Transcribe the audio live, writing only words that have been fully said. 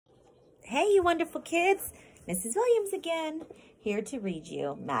Hey, you wonderful kids. Mrs. Williams again, here to read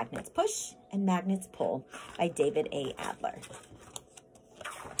you Magnets Push and Magnets Pull by David A. Adler.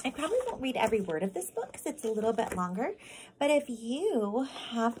 I probably won't read every word of this book because it's a little bit longer, but if you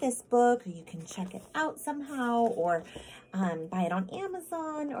have this book, or you can check it out somehow, or buy it on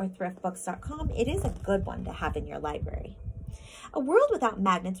Amazon or thriftbooks.com, it is a good one to have in your library. A world without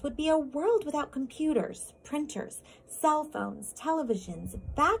magnets would be a world without computers, printers, cell phones, televisions,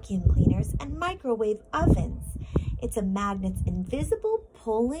 vacuum cleaners, and microwave ovens. It's a magnet's invisible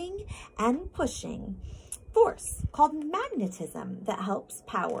pulling and pushing force called magnetism that helps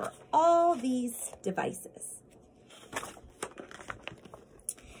power all these devices.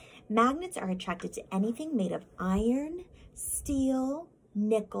 Magnets are attracted to anything made of iron, steel,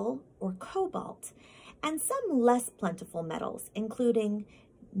 nickel, or cobalt, and some less plentiful metals, including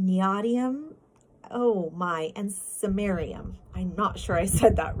neodymium, and samarium. I'm not sure I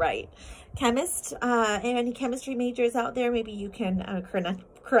said that right. Any chemistry majors out there, maybe you can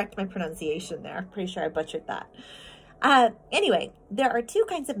correct my pronunciation there. Pretty sure I butchered that. Anyway, there are two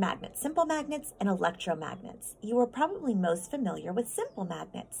kinds of magnets, simple magnets and electromagnets. You are probably most familiar with simple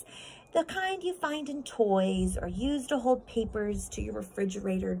magnets, the kind you find in toys or use to hold papers to your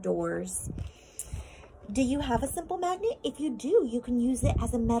refrigerator doors. Do you have a simple magnet? If you do, you can use it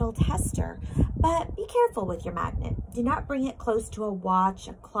as a metal tester, but be careful with your magnet. Do not bring it close to a watch,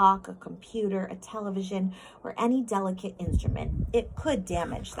 a clock, a computer, a television, or any delicate instrument. It could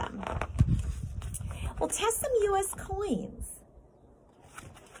damage them. Well, test some US coins.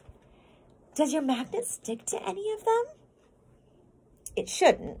 Does your magnet stick to any of them? It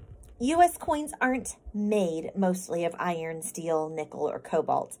shouldn't. US coins aren't made mostly of iron, steel, nickel, or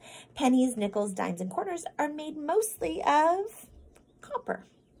cobalt. Pennies, nickels, dimes, and quarters are made mostly of copper.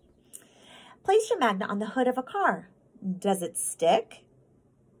 Place your magnet on the hood of a car. Does it stick?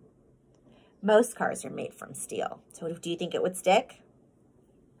 Most cars are made from steel. So do you think it would stick?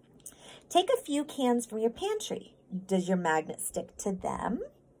 Take a few cans from your pantry. Does your magnet stick to them?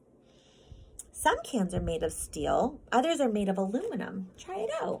 Some cans are made of steel. Others are made of aluminum. Try it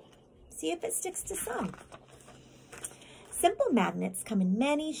out. See if it sticks to some. Simple magnets come in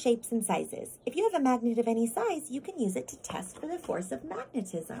many shapes and sizes. If you have a magnet of any size, you can use it to test for the force of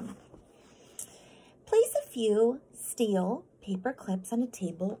magnetism. Place a few steel paper clips on a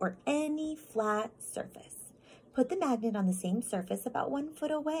table or any flat surface. Put the magnet on the same surface about 1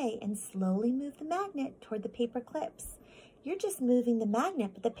 foot away and slowly move the magnet toward the paper clips. You're just moving the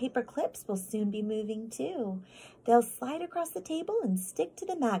magnet, but the paper clips will soon be moving too. They'll slide across the table and stick to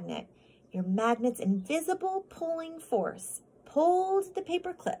the magnet. Your magnet's invisible pulling force pulled the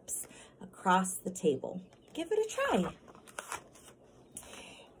paper clips across the table. Give it a try.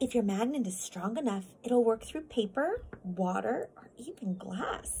 If your magnet is strong enough, it'll work through paper, water, or even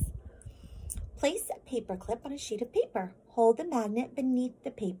glass. Place a paper clip on a sheet of paper. Hold the magnet beneath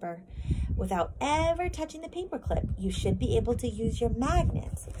the paper. Without ever touching the paper clip, you should be able to use your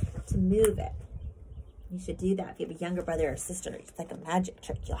magnet to move it. You should do that if you have a younger brother or sister. It's like a magic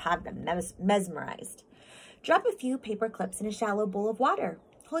trick. You'll have them mesmerized. Drop a few paper clips in a shallow bowl of water.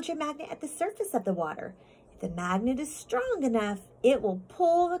 Hold your magnet at the surface of the water. If the magnet is strong enough, it will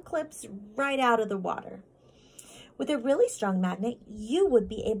pull the clips right out of the water. With a really strong magnet, you would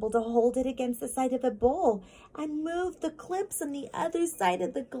be able to hold it against the side of a bowl and move the clips on the other side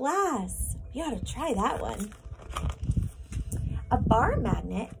of the glass. You ought to try that one. A bar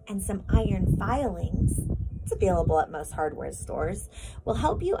magnet and some iron filings, it's available at most hardware stores, will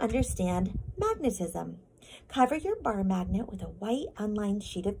help you understand magnetism. Cover your bar magnet with a white unlined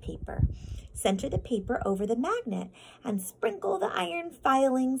sheet of paper. Center the paper over the magnet and sprinkle the iron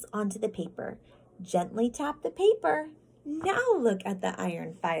filings onto the paper. Gently tap the paper. Now look at the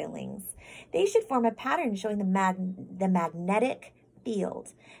iron filings. They should form a pattern showing the magnetic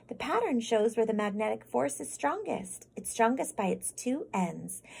field. The pattern shows where the magnetic force is strongest. It's strongest by its two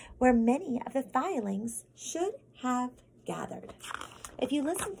ends, where many of the filings should have gathered. If you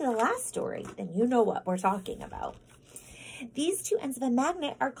listen to the last story, then you know what we're talking about. These two ends of a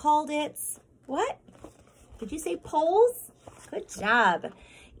magnet are called its, what? Did you say poles? Good job.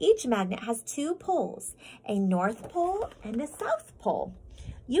 Each magnet has two poles, a north pole and a south pole.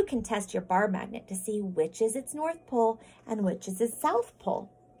 You can test your bar magnet to see which is its north pole and which is its south pole.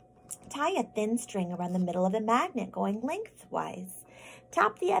 Tie a thin string around the middle of the magnet going lengthwise.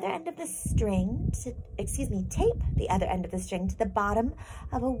 Tape the other end of the string to the bottom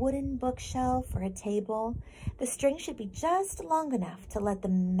of a wooden bookshelf or a table. The string should be just long enough to let the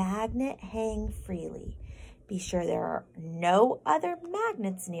magnet hang freely. Be sure there are no other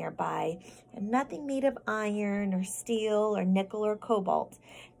magnets nearby, and nothing made of iron or steel or nickel or cobalt.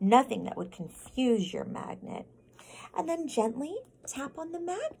 Nothing that would confuse your magnet. And then gently tap on the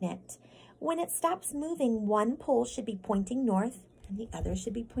magnet. When it stops moving, one pole should be pointing north and the other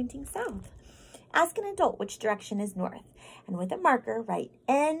should be pointing south. Ask an adult which direction is north, and with a marker, write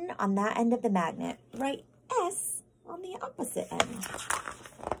N on that end of the magnet. Write S on the opposite end.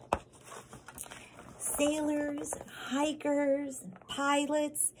 Sailors, hikers,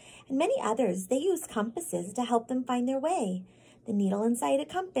 pilots, and many others, they use compasses to help them find their way. The needle inside a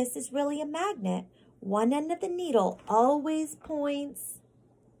compass is really a magnet. One end of the needle always points,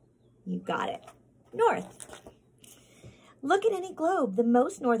 you got it, north. Look at any globe. The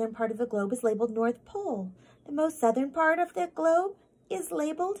most northern part of the globe is labeled North Pole. The most southern part of the globe is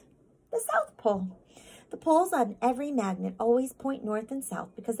labeled the South Pole. The poles on every magnet always point north and south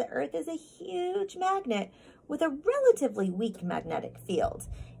because the Earth is a huge magnet with a relatively weak magnetic field.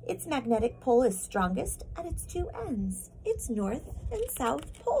 Its magnetic pole is strongest at its two ends, its north and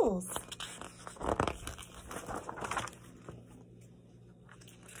south poles.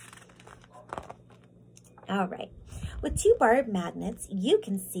 All right. With two barbed magnets, you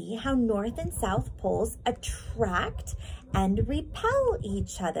can see how north and south poles attract and repel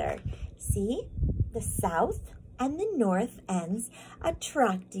each other. See, the south and the north ends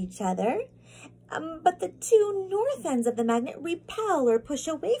attract each other, but the two north ends of the magnet repel or push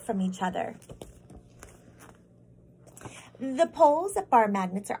away from each other. The poles of bar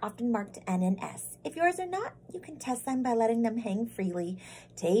magnets are often marked N and S. If yours are not, you can test them by letting them hang freely,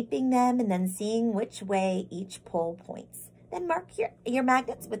 taping them, and then seeing which way each pole points. Then mark your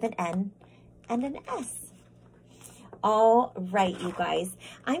magnets with an N and an S. All right, you guys,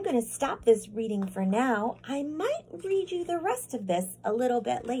 I'm going to stop this reading for now. I might read you the rest of this a little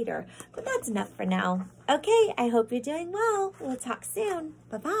bit later, but that's enough for now. Okay, I hope you're doing well. We'll talk soon.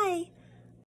 Bye-bye.